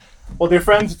Well, dear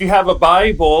friends, if you have a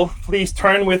Bible, please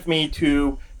turn with me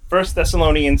to 1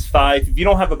 Thessalonians 5. If you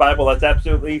don't have a Bible, that's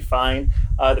absolutely fine.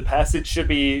 The passage should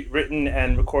be written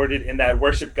and recorded in that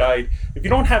worship guide. If you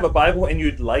don't have a Bible and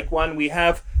you'd like one, we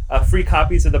have free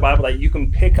copies of the Bible that you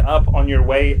can pick up on your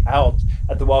way out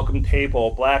at the welcome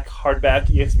table. Black hardback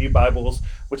ESV Bibles,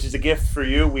 which is a gift for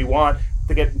you. We want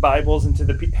to get Bibles into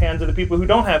the hands of the people who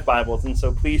don't have Bibles, and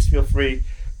so please feel free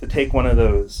to take one of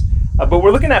those. But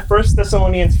we're looking at 1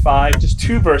 Thessalonians 5, just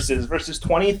two verses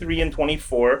 23 and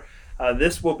 24.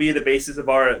 This will be the basis of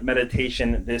our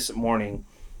meditation this morning.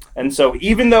 And so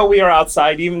even though we are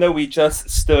outside, even though we just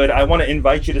stood, I want to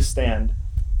invite you to stand.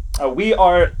 We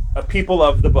are a people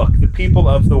of the book, the people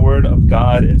of the Word of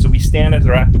God, and so we stand as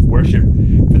our act of worship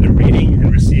for the reading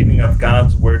and receiving of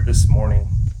God's Word this morning.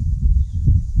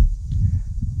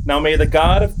 Now may the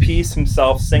God of peace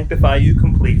himself sanctify you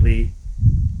completely,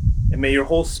 and may your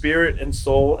whole spirit and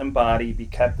soul and body be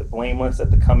kept blameless at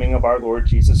the coming of our Lord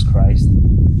Jesus Christ.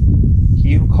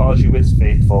 He who calls you is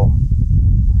faithful.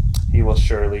 He will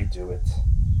surely do it.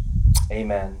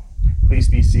 Amen. Please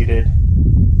be seated,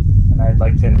 and I'd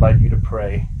like to invite you to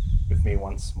pray with me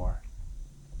once more.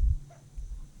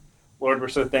 Lord, we're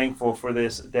so thankful for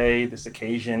this day, this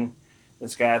occasion,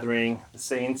 this gathering, the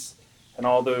saints, and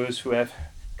all those who have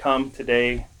come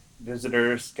today,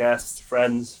 visitors, guests,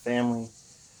 friends, family.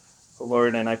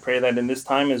 Lord, and I pray that in this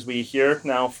time as we hear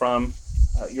now from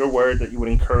your word, that you would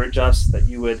encourage us, that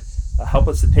you would help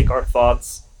us to take our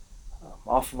thoughts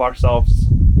off of ourselves,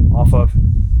 off of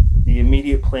the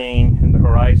immediate plane and the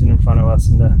horizon in front of us,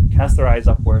 and to cast our eyes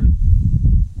upward,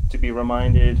 to be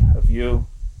reminded of you,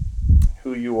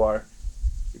 who you are,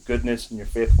 your goodness and your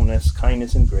faithfulness,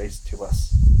 kindness and grace to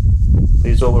us.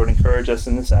 Please, O Lord, encourage us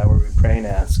in this hour, we pray and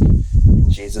ask.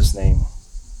 In Jesus' name,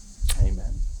 amen.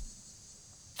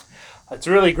 It's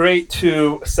really great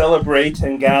to celebrate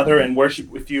and gather and worship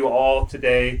with you all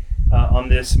today on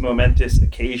this momentous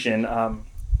occasion.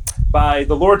 By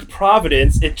the Lord's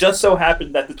providence, it just so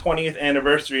happened that the 20th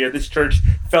anniversary of this church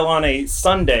fell on a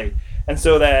Sunday. And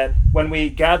so that when we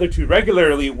gather to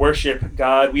regularly worship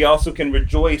God, we also can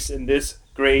rejoice in this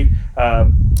great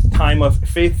time of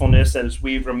faithfulness as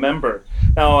we remember.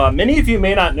 Now, many of you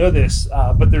may not know this,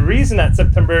 but the reason that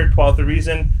September 12th, the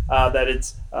reason that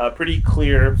it's pretty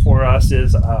clear for us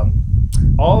is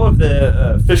all of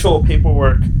the official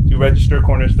paperwork to register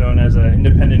Cornerstone as an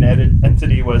independent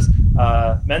entity was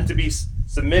meant to be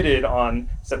submitted on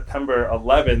September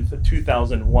 11th,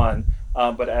 2001.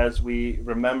 But as we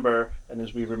remember, and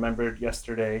as we remembered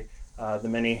yesterday, the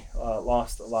many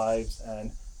lost lives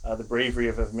and the bravery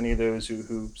of many of those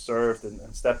who served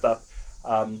and stepped up.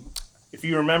 If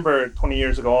you remember, 20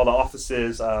 years ago, all the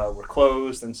offices were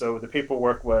closed, and so the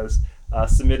paperwork was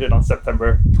submitted on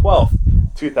September 12th,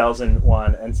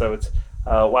 2001. And so it's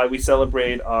why we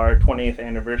celebrate our 20th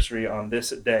anniversary on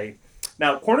this day.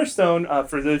 Now, Cornerstone,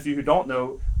 for those of you who don't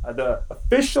know, the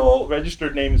official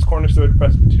registered name is Cornerstone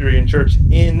Presbyterian Church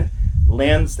in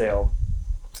Lansdale.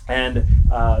 And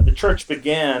the church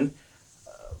began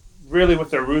really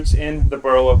with their roots in the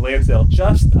borough of Lansdale,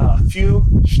 just a few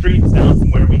streets down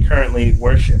from where we currently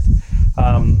worship.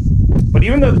 But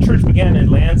even though the church began in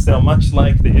Lansdale, much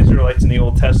like the Israelites in the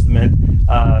Old Testament,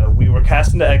 we were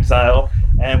cast into exile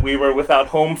and we were without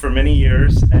home for many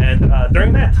years. And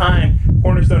during that time,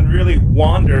 Cornerstone really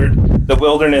wandered the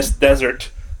wilderness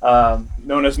desert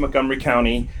known as Montgomery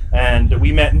County, and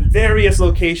we met in various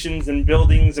locations and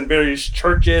buildings and various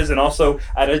churches, and also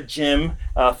at a gym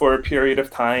for a period of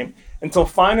time, until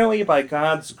finally, by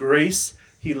God's grace,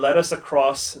 he led us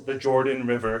across the Jordan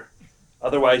River,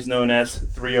 otherwise known as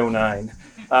 309.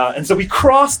 And so we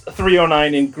crossed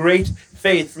 309 in great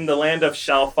faith from the land of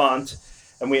Chalfont,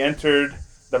 and we entered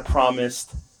the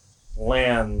promised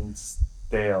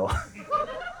Lansdale.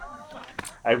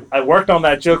 I worked on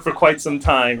that joke for quite some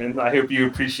time, and I hope you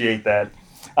appreciate that.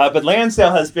 But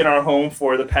Lansdale has been our home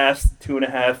for the past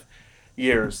 2.5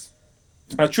 years.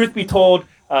 Now, truth be told,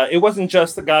 it wasn't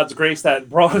just God's grace that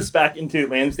brought us back into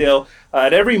Lansdale.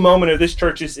 At every moment of this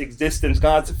church's existence,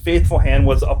 God's faithful hand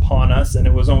was upon us, and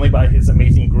it was only by his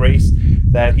amazing grace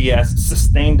that he has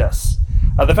sustained us.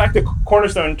 The fact that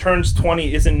Cornerstone turns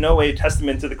 20 is in no way a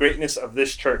testament to the greatness of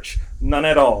this church. None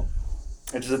at all.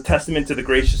 It is a testament to the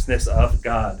graciousness of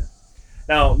God.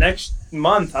 Now, next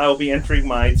month, I will be entering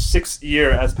my 6th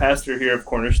year as pastor here of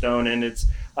Cornerstone, and it's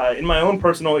in my own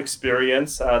personal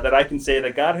experience that I can say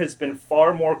that God has been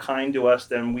far more kind to us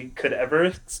than we could ever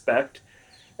expect,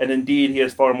 and indeed, he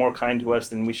is far more kind to us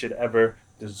than we should ever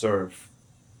deserve.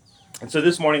 And so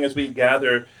this morning, as we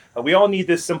gather, we all need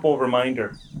this simple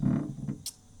reminder.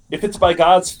 If it's by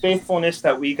God's faithfulness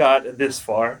that we got this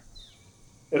far,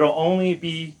 It'll only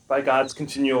be by God's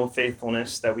continual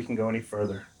faithfulness that we can go any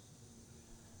further.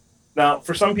 Now,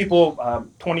 for some people,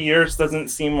 20 years doesn't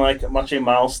seem like much a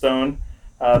milestone.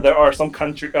 There are some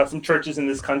churches in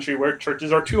this country where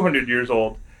churches are 200 years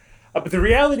old. But the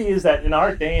reality is that in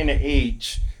our day and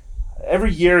age,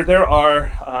 every year there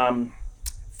are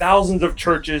thousands of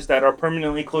churches that are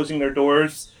permanently closing their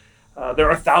doors. There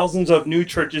are thousands of new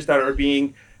churches that are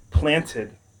being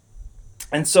planted.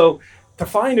 And so to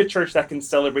find a church that can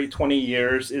celebrate 20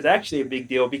 years is actually a big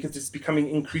deal because it's becoming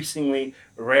increasingly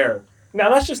rare. Now,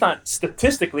 that's just not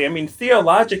statistically. I mean,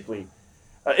 theologically,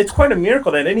 it's quite a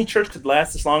miracle that any church could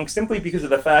last this long simply because of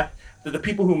the fact that the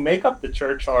people who make up the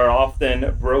church are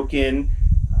often broken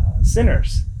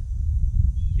sinners,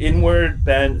 inward,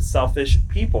 bent, selfish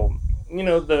people. You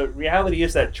know, the reality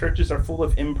is that churches are full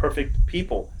of imperfect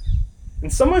people.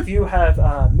 And some of you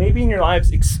have maybe in your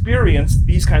lives experienced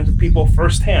these kinds of people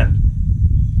firsthand.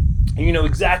 And you know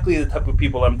exactly the type of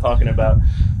people I'm talking about.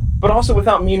 But also,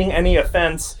 without meaning any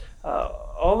offense,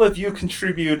 all of you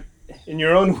contribute in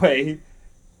your own way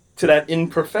to that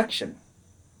imperfection.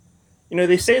 You know,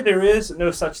 they say there is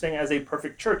no such thing as a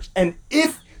perfect church. And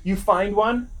if you find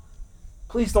one,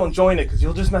 please don't join it because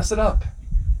you'll just mess it up.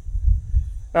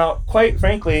 Now, quite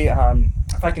frankly,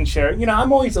 if I can share, you know,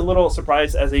 I'm always a little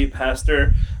surprised as a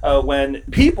pastor when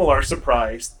people are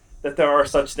surprised that there are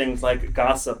such things like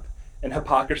gossip and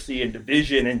hypocrisy and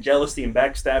division and jealousy and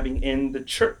backstabbing in the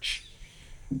church.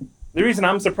 The reason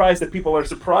I'm surprised that people are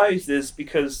surprised is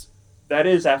because that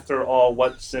is, after all,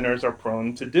 what sinners are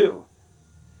prone to do.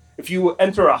 If you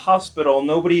enter a hospital,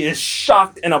 nobody is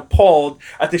shocked and appalled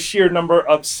at the sheer number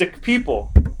of sick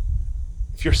people.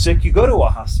 If you're sick, you go to a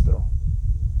hospital.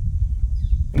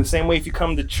 In the same way, if you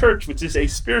come to church, which is a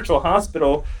spiritual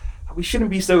hospital, we shouldn't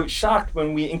be so shocked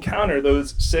when we encounter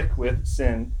those sick with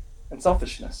sin and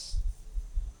selfishness.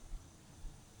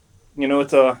 You know,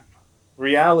 it's a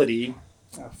reality,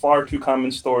 a far too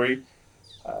common story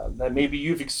that maybe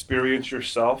you've experienced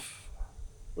yourself,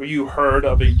 or you heard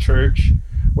of a church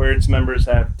where its members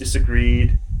have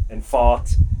disagreed and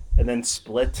fought and then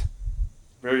split.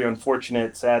 Very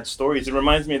unfortunate, sad stories. It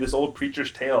reminds me of this old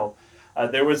preacher's tale.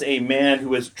 There was a man who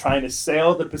was trying to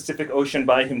sail the Pacific Ocean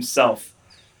by himself.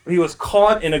 He was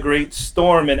caught in a great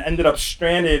storm and ended up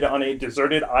stranded on a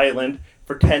deserted island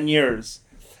for 10 years.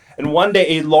 And one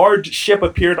day a large ship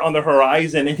appeared on the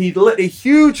horizon and he lit a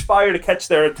huge fire to catch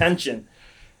their attention.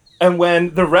 And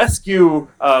when the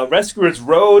rescuers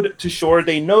rowed to shore,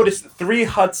 they noticed 3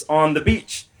 huts on the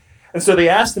beach. And so they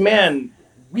asked the man,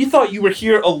 "We thought you were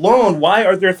here alone. Why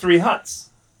are there 3 huts?"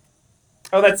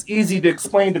 "Oh, that's easy to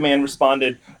explain," the man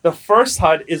responded. "The first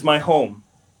hut is my home.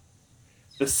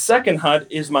 The second hut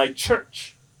is my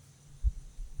church."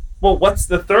 "Well, what's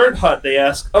the third hut?" they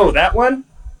asked. "Oh, that one?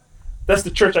 That's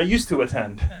the church I used to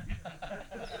attend."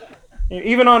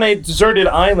 Even on a deserted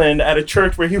island at a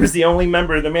church where he was the only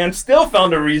member, the man still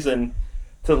found a reason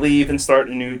to leave and start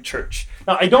a new church.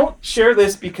 Now, I don't share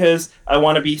this because I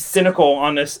want to be cynical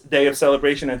on this day of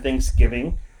celebration and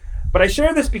Thanksgiving, but I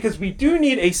share this because we do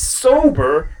need a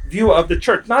sober view of the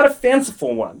church, not a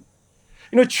fanciful one.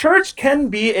 You know, church can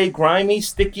be a grimy,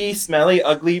 sticky, smelly,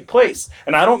 ugly place.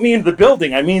 And I don't mean the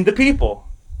building, I mean the people.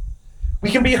 We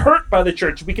can be hurt by the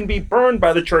church. We can be burned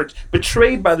by the church,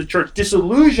 betrayed by the church,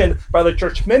 disillusioned by the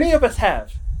church. Many of us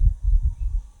have.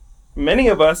 Many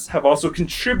of us have also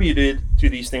contributed to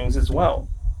these things as well.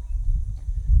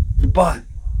 But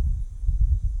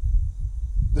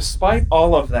despite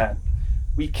all of that,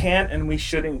 we can't and we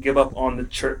shouldn't give up on the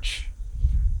church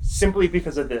simply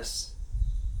because of this.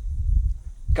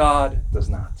 God does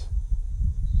not.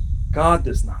 God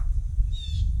does not.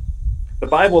 The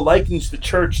Bible likens the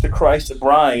church to Christ's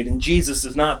bride, and Jesus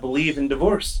does not believe in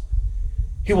divorce.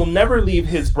 He will never leave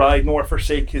his bride nor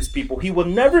forsake his people. He will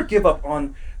never give up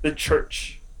on the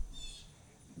church.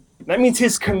 That means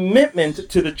his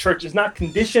commitment to the church is not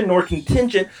conditioned nor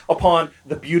contingent upon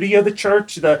the beauty of the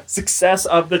church, the success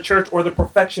of the church, or the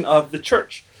perfection of the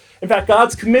church. In fact,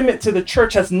 God's commitment to the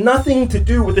church has nothing to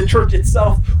do with the church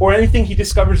itself or anything he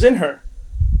discovers in her.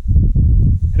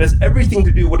 It has everything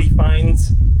to do with what he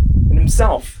finds in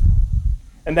himself,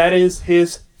 and that is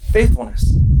his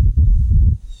faithfulness.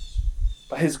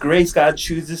 By his grace, God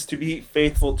chooses to be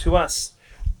faithful to us.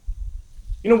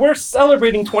 You know, we're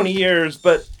celebrating 20 years,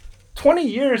 but 20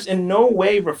 years in no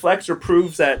way reflects or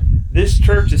proves that this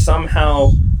church is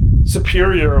somehow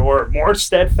superior or more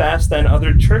steadfast than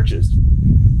other churches.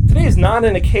 Today is not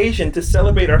an occasion to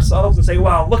celebrate ourselves and say,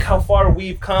 "Wow, look how far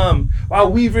we've come. Wow,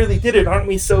 we really did it. Aren't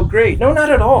we so great?" No, not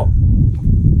at all.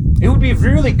 It would be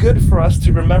really good for us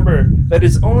to remember that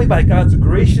it's only by God's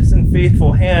gracious and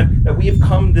faithful hand that we have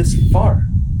come this far.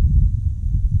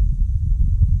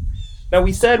 Now,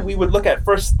 we said we would look at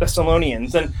First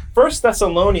Thessalonians, and First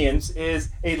Thessalonians is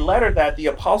a letter that the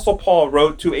Apostle Paul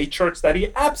wrote to a church that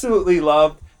he absolutely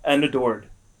loved and adored.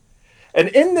 And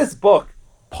in this book,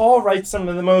 Paul writes some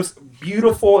of the most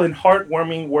beautiful and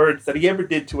heartwarming words that he ever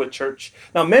did to a church.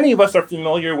 Now, many of us are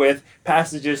familiar with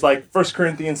passages like 1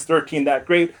 Corinthians 13, that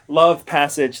great love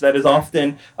passage that is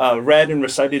often read and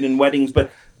recited in weddings, but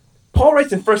Paul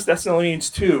writes in 1 Thessalonians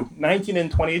 2, 19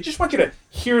 and 20. I just want you to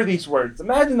hear these words.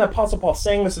 Imagine the Apostle Paul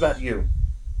saying this about you.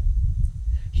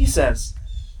 He says,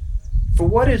 "For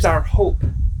what is our hope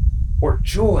or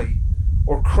joy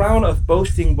or crown of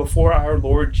boasting before our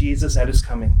Lord Jesus at his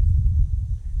coming?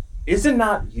 Is it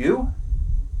not you?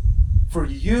 For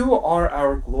you are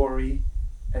our glory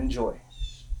and joy."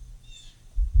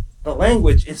 The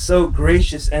language is so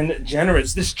gracious and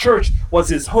generous. This church was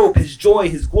his hope, his joy,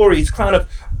 his glory, his crown of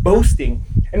boasting.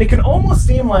 And it can almost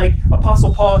seem like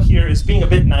Apostle Paul here is being a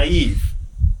bit naive.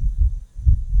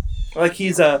 Like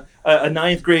he's a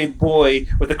ninth grade boy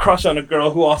with a crush on a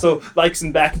girl who also likes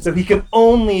him back, and so he can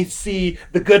only see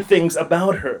the good things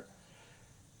about her.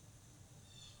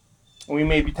 We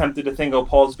may be tempted to think, oh,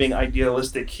 Paul's being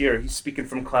idealistic here. He's speaking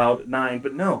from cloud nine.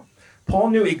 But no, Paul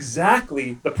knew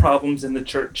exactly the problems in the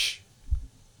church.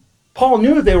 Paul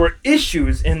knew there were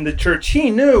issues in the church. He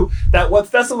knew that what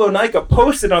Thessalonica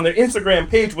posted on their Instagram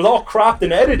page was all cropped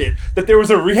and edited, that there was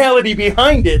a reality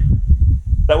behind it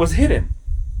that was hidden.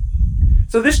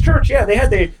 So this church, they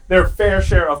had their fair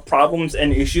share of problems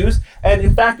and issues. And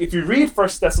in fact, if you read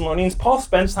 1 Thessalonians, Paul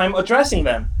spends time addressing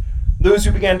them. Those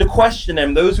who began to question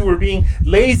him, those who were being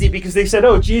lazy because they said,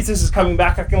 oh, Jesus is coming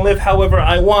back, I can live however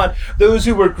I want. Those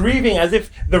who were grieving as if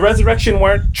the resurrection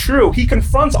weren't true. He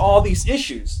confronts all these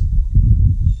issues.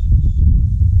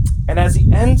 And as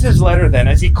he ends his letter then,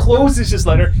 as he closes his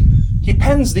letter, he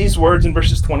pens these words in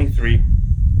verses 23.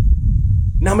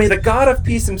 "Now may the God of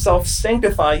peace himself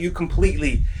sanctify you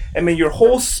completely, and may your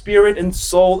whole spirit and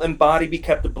soul and body be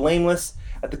kept blameless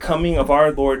at the coming of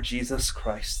our Lord Jesus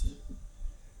Christ."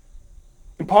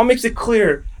 And Paul makes it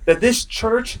clear that this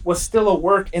church was still a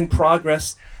work in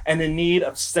progress and in need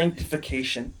of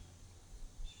sanctification.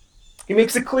 He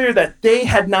makes it clear that they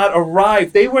had not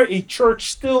arrived. They were a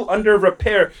church still under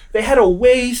repair. They had a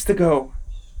ways to go.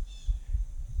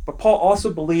 But Paul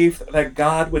also believed that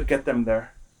God would get them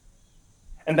there,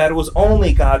 and that it was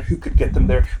only God who could get them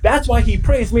there. That's why he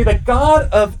prays, may the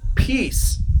God of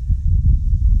peace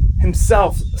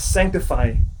himself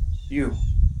sanctify you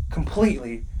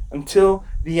completely until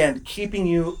the end, keeping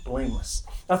you blameless.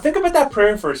 Now think about that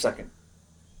prayer for a second.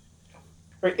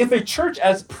 Right? If a church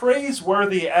as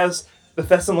praiseworthy as the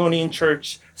Thessalonian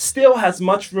church still has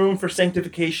much room for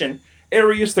sanctification,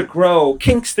 areas to grow,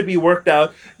 kinks to be worked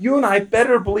out, you and I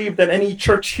better believe that any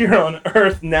church here on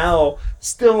earth now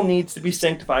still needs to be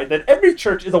sanctified, that every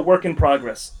church is a work in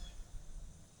progress,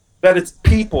 that its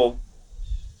people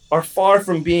are far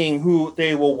from being who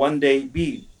they will one day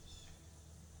be.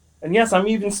 And yes, I'm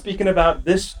even speaking about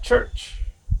this church.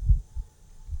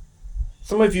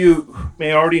 Some of you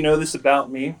may already know this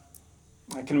about me.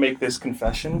 I can make this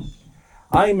confession.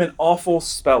 I am an awful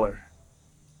speller.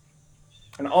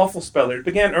 An awful speller. It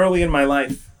began early in my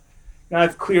life. And I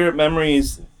have clear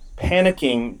memories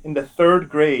panicking in the 3rd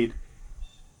grade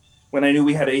when I knew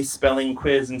we had a spelling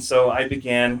quiz, and so I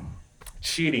began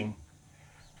cheating.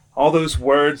 All those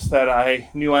words that I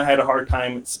knew I had a hard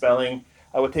time spelling,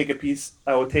 I would take a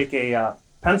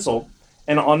pencil,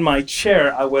 and on my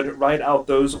chair, I would write out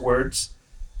those words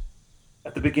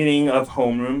at the beginning of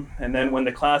homeroom. And then when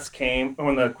the quiz came,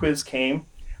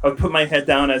 I would put my head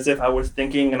down as if I was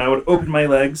thinking, and I would open my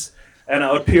legs, and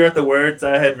I would peer at the words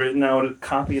I had written. I would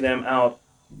copy them out.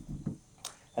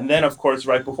 And then, of course,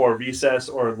 right before recess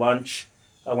or lunch,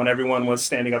 when everyone was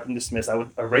standing up and dismissed, I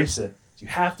would erase it. You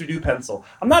have to do pencil.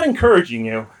 I'm not encouraging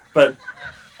you, but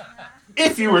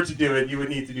if you were to do it, you would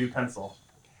need to do pencil.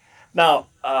 Now,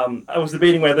 I was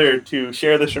debating whether to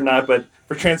share this or not, but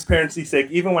for transparency's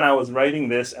sake, even when I was writing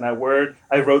this and I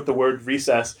wrote the word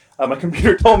recess, my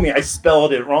computer told me I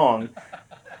spelled it wrong.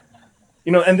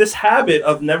 And this habit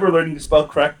of never learning to spell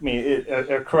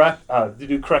to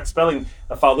do correct spelling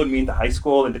followed me into high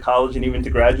school, into college, and even to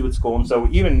graduate school. And so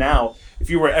even now, if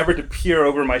you were ever to peer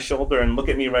over my shoulder and look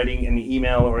at me writing an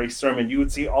email or a sermon, you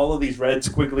would see all of these red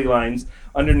squiggly lines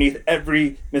underneath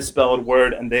every misspelled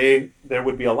word, and there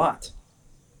would be a lot.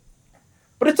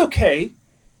 But it's okay,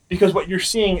 because what you're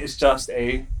seeing is just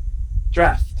a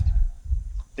draft.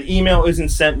 The email isn't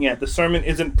sent yet, the sermon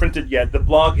isn't printed yet, the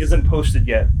blog isn't posted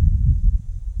yet.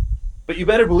 But you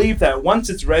better believe that once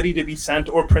it's ready to be sent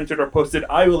or printed or posted,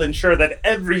 I will ensure that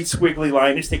every squiggly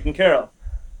line is taken care of.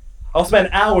 I'll spend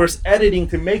hours editing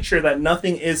to make sure that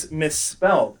nothing is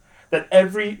misspelled, that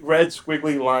every red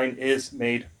squiggly line is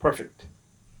made perfect.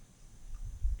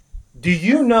 Do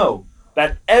you know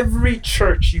that every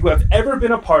church you have ever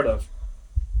been a part of,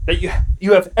 that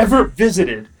you have ever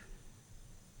visited,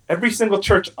 every single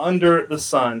church under the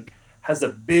sun has a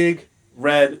big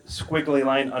red squiggly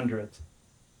line under it?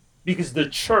 Because the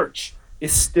church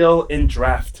is still in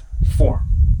draft form.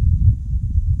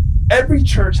 Every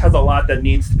church has a lot that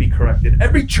needs to be corrected.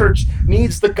 Every church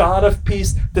needs the God of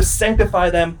peace to sanctify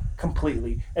them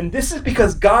completely. And this is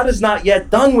because God is not yet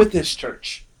done with his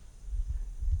church.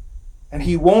 And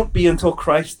he won't be until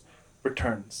Christ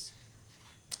returns.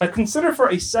 Now consider for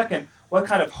a second what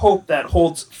kind of hope that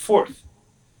holds forth.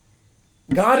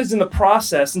 God is in the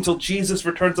process until Jesus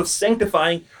returns of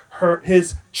sanctifying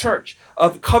his church,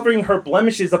 of covering her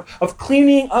blemishes, of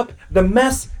cleaning up the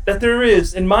mess that there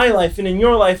is in my life and in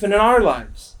your life and in our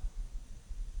lives.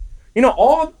 You know,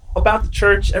 all about the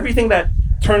church, everything that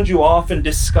turns you off and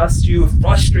disgusts you,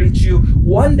 frustrates you,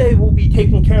 one day will be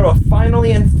taken care of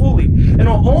finally and fully. And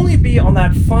it'll only be on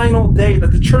that final day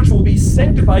that the church will be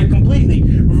sanctified completely,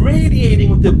 radiating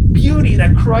with the beauty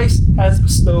that Christ has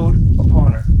bestowed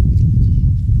upon her.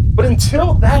 But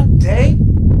until that day,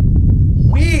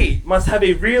 we must have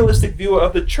a realistic view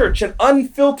of the church, an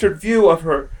unfiltered view of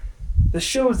her that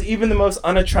shows even the most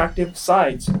unattractive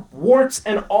sides, warts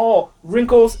and all,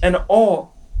 wrinkles and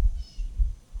all.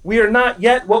 We are not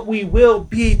yet what we will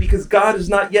be because God is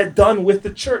not yet done with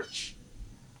the church.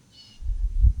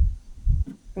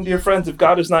 And dear friends, if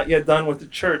God is not yet done with the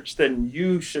church, then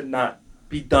you should not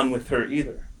be done with her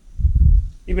either.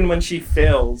 Even when she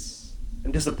fails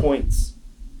and disappoints.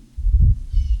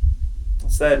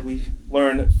 Instead, we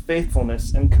learn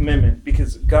faithfulness and commitment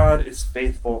because God is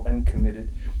faithful and committed.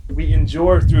 We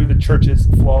endure through the church's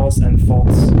flaws and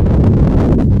faults.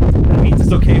 That means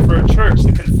it's okay for a church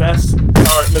to confess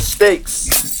our mistakes.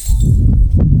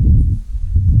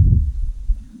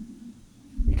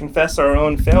 We confess our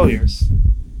own failures.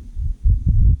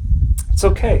 It's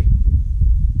okay.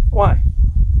 Why?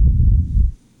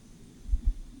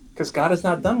 Because God is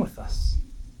not done with us.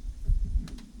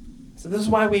 So this is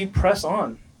why we press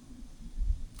on.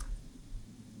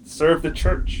 Serve the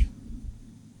church.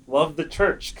 Love the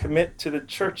church. Commit to the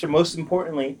church. And most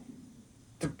importantly,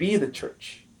 to be the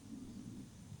church.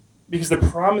 Because the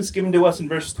promise given to us in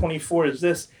verse 24 is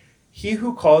this: he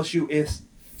who calls you is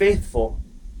faithful.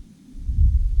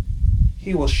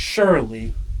 He will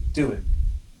surely do it.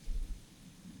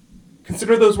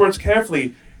 Consider those words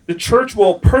carefully. The church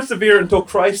will persevere until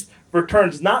Christ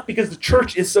returns, not because the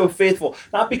church is so faithful,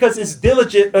 not because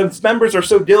its members are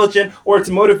so diligent, or its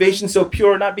motivation so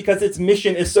pure, not because its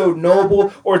mission is so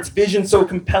noble, or its vision so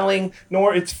compelling,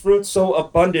 nor its fruit so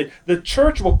abundant. The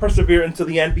church will persevere until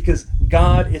the end because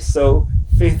God is so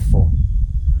faithful.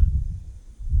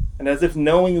 And as if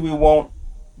knowing we won't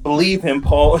believe him,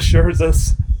 Paul assures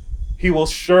us he will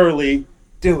surely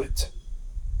do it.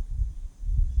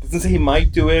 It doesn't say he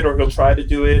might do it, or he'll try to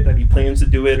do it, that he plans to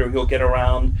do it, or he'll get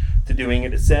around to doing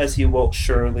it. It says he will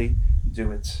surely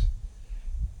do it.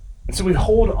 And so we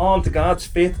hold on to God's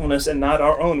faithfulness and not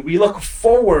our own. We look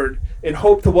forward in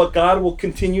hope to what God will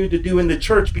continue to do in the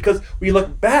church because we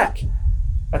look back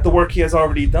at the work he has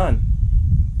already done.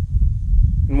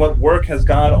 And what work has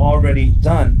God already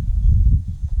done?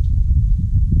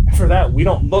 And for that, we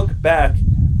don't look back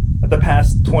at the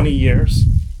past 20 years.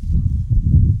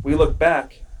 We look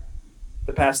back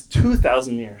the past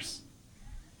 2,000 years.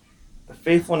 The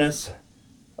faithfulness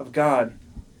of God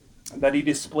that he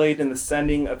displayed in the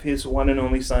sending of his one and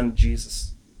only Son,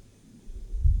 Jesus.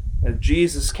 That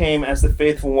Jesus came as the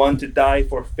faithful one to die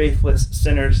for faithless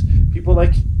sinners, people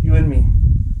like you and me.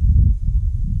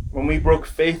 When we broke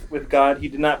faith with God, he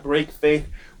did not break faith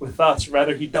with us.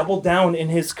 Rather, he doubled down in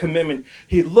his commitment.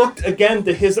 He looked again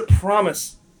to his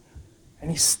promise,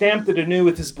 and he stamped it anew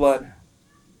with his blood.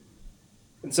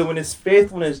 And so in his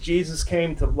faithfulness, Jesus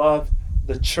came to love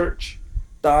the church,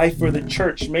 die for the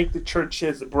church, make the church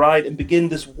his bride, and begin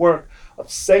this work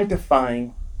of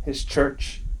sanctifying his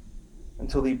church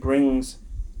until he brings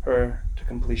her to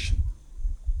completion.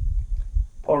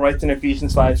 Paul writes in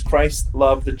Ephesians 5, Christ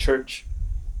loved the church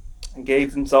and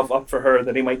gave himself up for her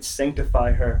that he might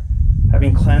sanctify her,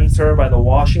 having cleansed her by the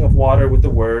washing of water with the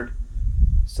word,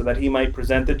 so that he might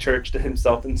present the church to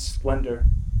himself in splendor,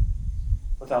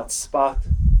 without spot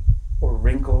or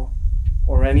wrinkle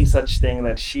or any such thing,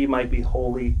 that she might be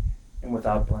holy and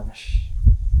without blemish.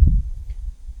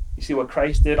 You see, what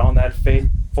Christ did on that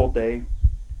faithful day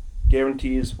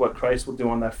guarantees what Christ will do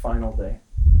on that final day.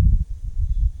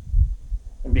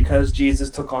 And because Jesus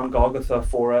took on Golgotha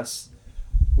for us,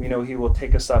 we know he will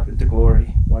take us up into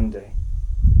glory one day.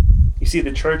 You see,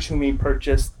 the church whom he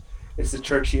purchased is the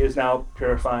church he is now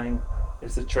purifying,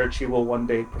 is the church he will one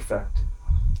day perfect.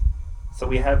 So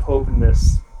we have hope in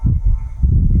this.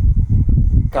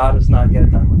 God is not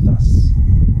yet done with us.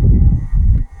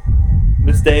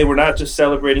 This day, we're not just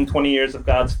celebrating 20 years of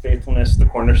God's faithfulness to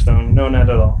Cornerstone. No, not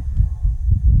at all.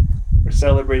 We're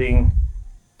celebrating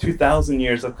 2,000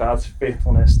 years of God's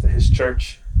faithfulness to his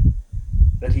church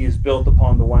that he has built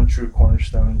upon the one true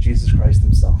cornerstone, Jesus Christ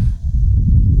himself.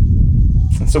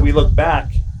 And so we look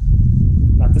back,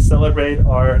 not to celebrate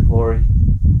our glory.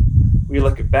 We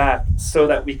look back so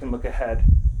that we can look ahead.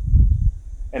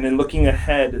 And in looking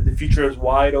ahead, the future is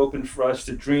wide open for us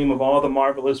to dream of all the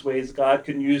marvelous ways God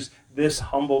can use this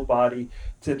humble body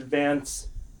to advance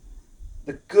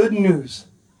the good news,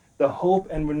 the hope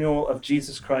and renewal of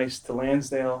Jesus Christ to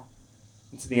Lansdale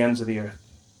and to the ends of the earth.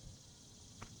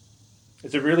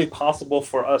 Is it really possible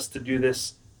for us to do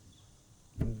this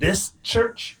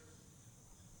church?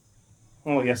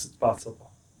 Oh, yes, it's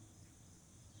possible.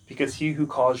 Because he who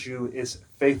calls you is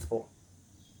faithful,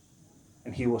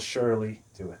 and he will surely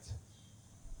do it.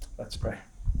 Let's pray.